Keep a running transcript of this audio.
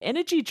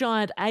energy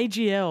giant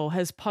AGL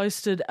has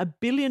posted a $1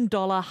 billion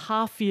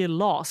half-year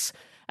loss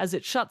as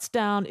it shuts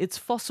down its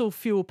fossil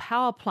fuel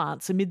power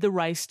plants amid the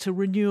race to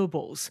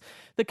renewables.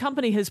 The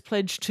company has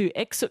pledged to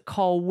exit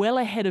coal well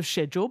ahead of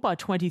schedule by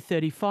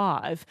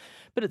 2035,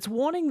 but it's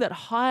warning that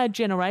higher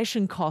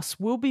generation costs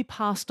will be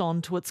passed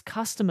on to its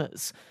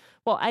customers.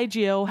 While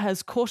AGL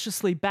has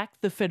cautiously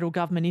backed the federal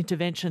government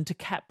intervention to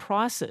cap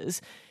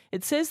prices,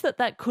 it says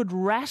that could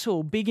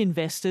rattle big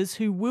investors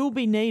who will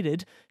be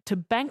needed to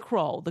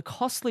bankroll the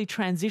costly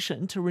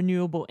transition to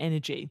renewable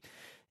energy.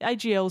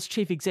 AGL's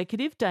chief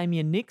executive,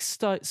 Damien Nicks,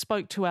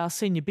 spoke to our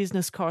senior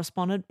business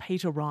correspondent,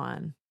 Peter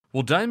Ryan.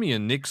 Well,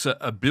 Damien Nicks, a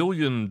 $1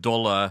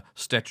 billion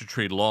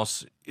statutory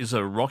loss is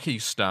a rocky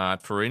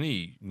start for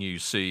any new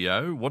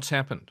CEO. What's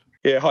happened?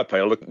 Yeah, hi,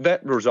 Peter. Look,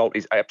 that result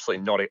is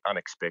absolutely not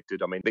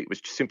unexpected. I mean, it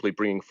was simply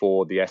bringing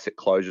forward the asset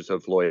closures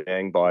of Loy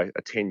Yang by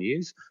 10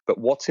 years. But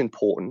what's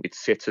important, it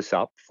sets us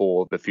up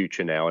for the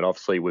future now. And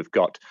obviously, we've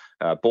got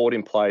board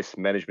in place,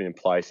 management in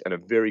place, and a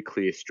very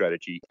clear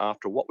strategy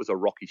after what was a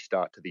rocky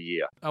start to the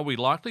year. Are we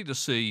likely to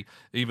see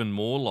even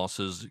more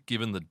losses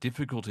given the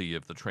difficulty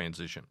of the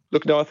transition?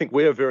 Look, no, I think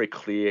we're very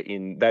clear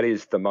in that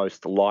is the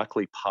most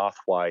likely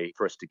pathway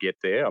for us to get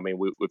there. I mean,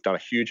 we've done a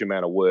huge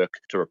amount of work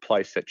to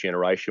replace that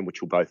generation,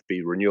 which will both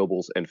be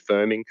renewables and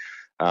firming.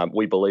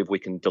 We believe we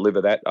can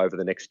deliver that over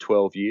the next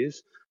 12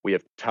 years. We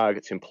have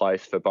targets in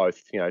place for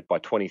both, by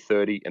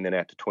 2030 and then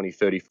out to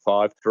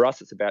 2035. For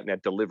us, it's about now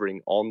delivering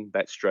on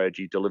that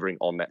strategy, delivering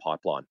on that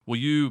pipeline. Will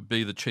you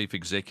be the chief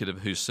executive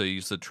who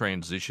sees the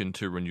transition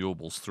to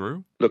renewables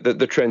through? Look,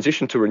 the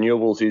transition to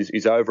renewables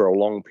is over a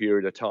long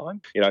period of time.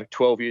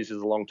 12 years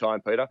is a long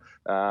time, Peter.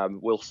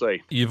 We'll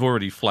see. You've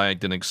already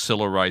flagged an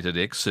accelerated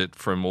exit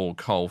from all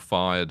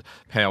coal-fired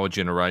power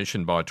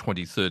generation by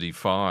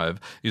 2035.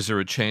 Is there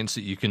a chance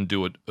that you can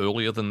do it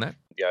earlier than that?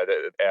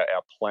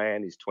 Our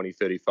plan is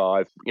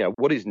 2035.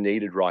 What is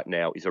needed right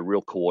now is a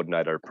real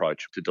coordinated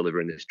approach to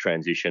delivering this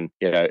transition.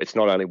 It's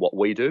not only what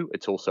we do,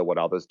 it's also what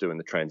others do in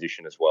the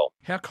transition as well.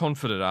 How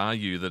confident are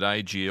you that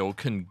AGL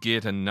can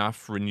get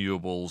enough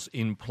renewables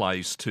in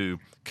place to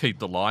keep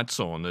the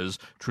lights on as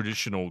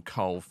traditional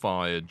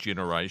coal-fired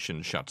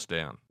generation shuts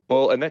down?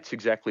 Well, and that's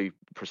exactly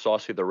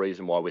precisely the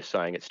reason why we're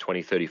saying it's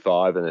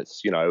 2035 and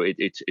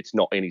it's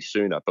not any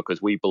sooner,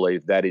 because we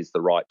believe that is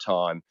the right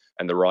time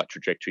and the right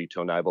trajectory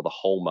to enable the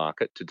whole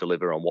market to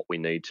deliver on what we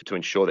need to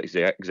ensure that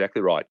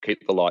exactly right,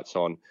 keep the lights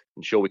on,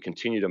 ensure we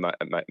continue to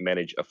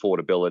manage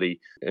affordability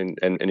and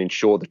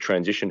ensure the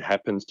transition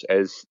happens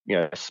as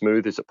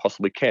smooth as it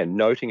possibly can,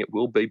 noting it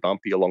will be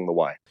bumpy along the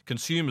way.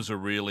 Consumers are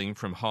reeling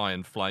from high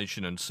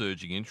inflation and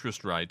surging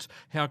interest rates.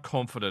 How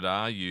confident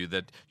are you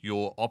that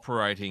your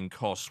operating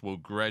costs will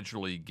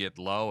gradually get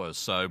lower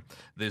so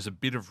there's a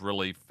bit of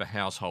relief for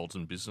households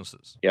and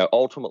businesses?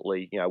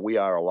 Ultimately, we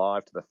are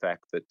alive to the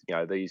fact that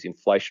these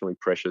inflationary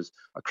pressures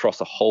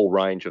across a whole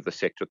range of the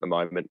sector at the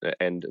moment,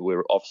 and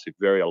we're obviously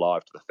very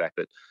alive to the fact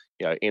that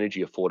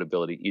energy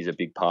affordability is a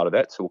big part of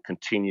that. So we'll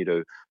continue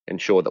to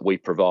ensure that we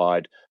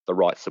provide the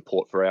right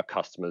support for our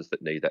customers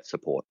that need that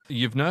support.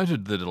 You've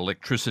noted that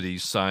electricity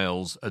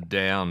sales are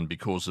down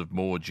because of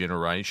more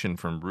generation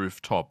from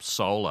rooftop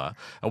solar.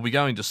 Are we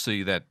going to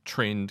see that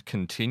trend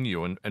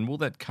continue, and will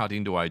that cut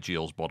into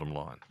AGL's bottom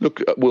line?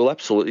 Look, we'll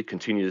absolutely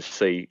continue to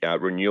see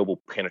renewable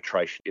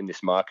penetration in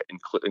this market,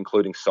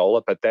 including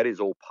solar, but that is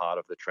all part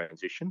of the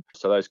transition.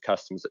 So those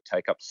customers that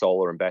take up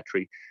solar and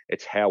battery,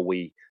 it's how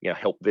we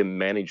help them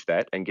manage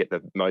that and get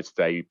the most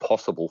value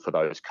possible for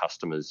those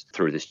customers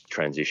through this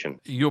transition.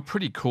 You're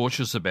pretty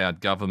cautious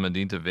about government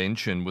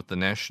intervention with the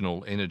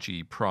National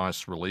Energy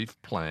Price Relief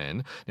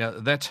Plan. Now,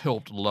 that's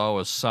helped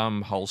lower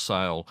some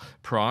wholesale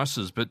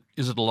prices, but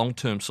is it a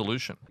long-term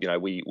solution?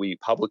 We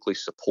publicly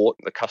support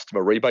the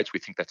customer rebates. We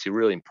think that's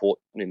really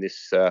important in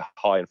this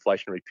high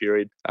inflationary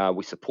period.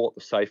 We support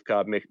the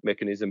safeguard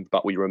mechanism,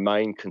 but we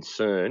remain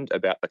concerned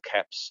about the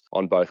caps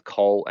on both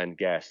coal and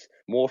gas,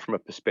 more from a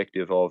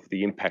perspective of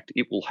the impact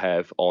it will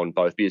have on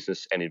both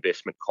business and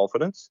investment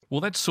confidence. Well,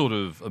 that sort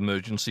of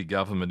emergency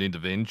government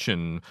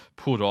intervention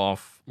put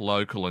off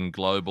local and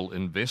global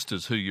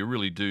investors who you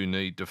really do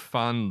need to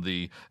fund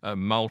the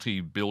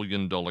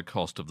multi-billion-dollar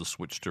cost of the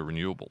switch to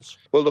renewables.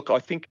 Well, look, I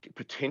think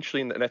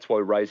potentially, and that's why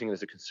we're raising it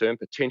as a concern,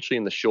 potentially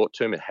in the short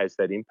term it has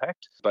that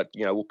impact. But,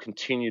 we'll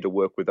continue to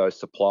work with those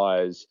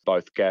suppliers,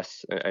 both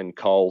gas and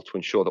coal, to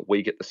ensure that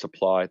we get the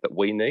supply that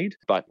we need.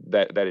 But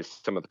that is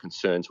some of the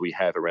concerns we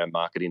have around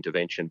market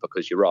intervention,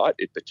 because you're right,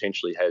 it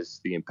potentially has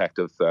the impact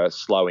of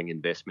slowing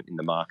investment in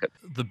the market.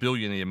 The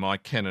billionaire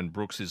Mike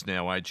Cannon-Brookes is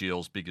now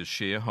AGL's biggest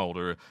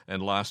shareholder,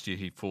 and last year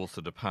he forced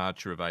the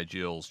departure of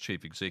AGL's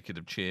chief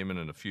executive chairman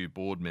and a few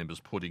board members,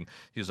 putting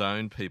his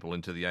own people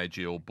into the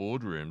AGL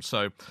boardroom.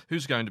 So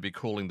who's going to be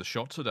calling the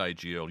shots at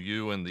AGL,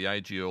 you and the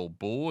AGL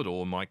board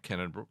or Mike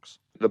Cannon-Brookes?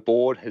 The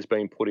board has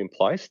been put in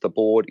place. The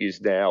board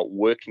is now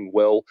working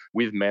well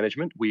with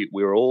management.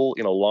 We're all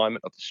in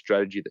alignment of the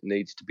strategy that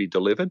needs to be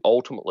delivered.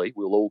 Ultimately,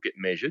 we'll all get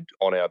measured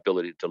on our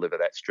ability to deliver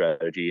that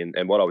strategy.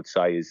 And what I would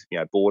say is,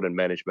 board and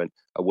management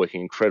are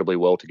working incredibly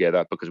well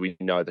together because we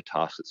know the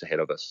task that's ahead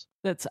of us.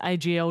 That's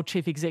AGL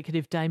Chief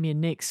Executive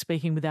Damien Nicks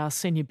speaking with our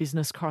senior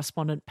business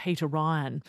correspondent Peter Ryan.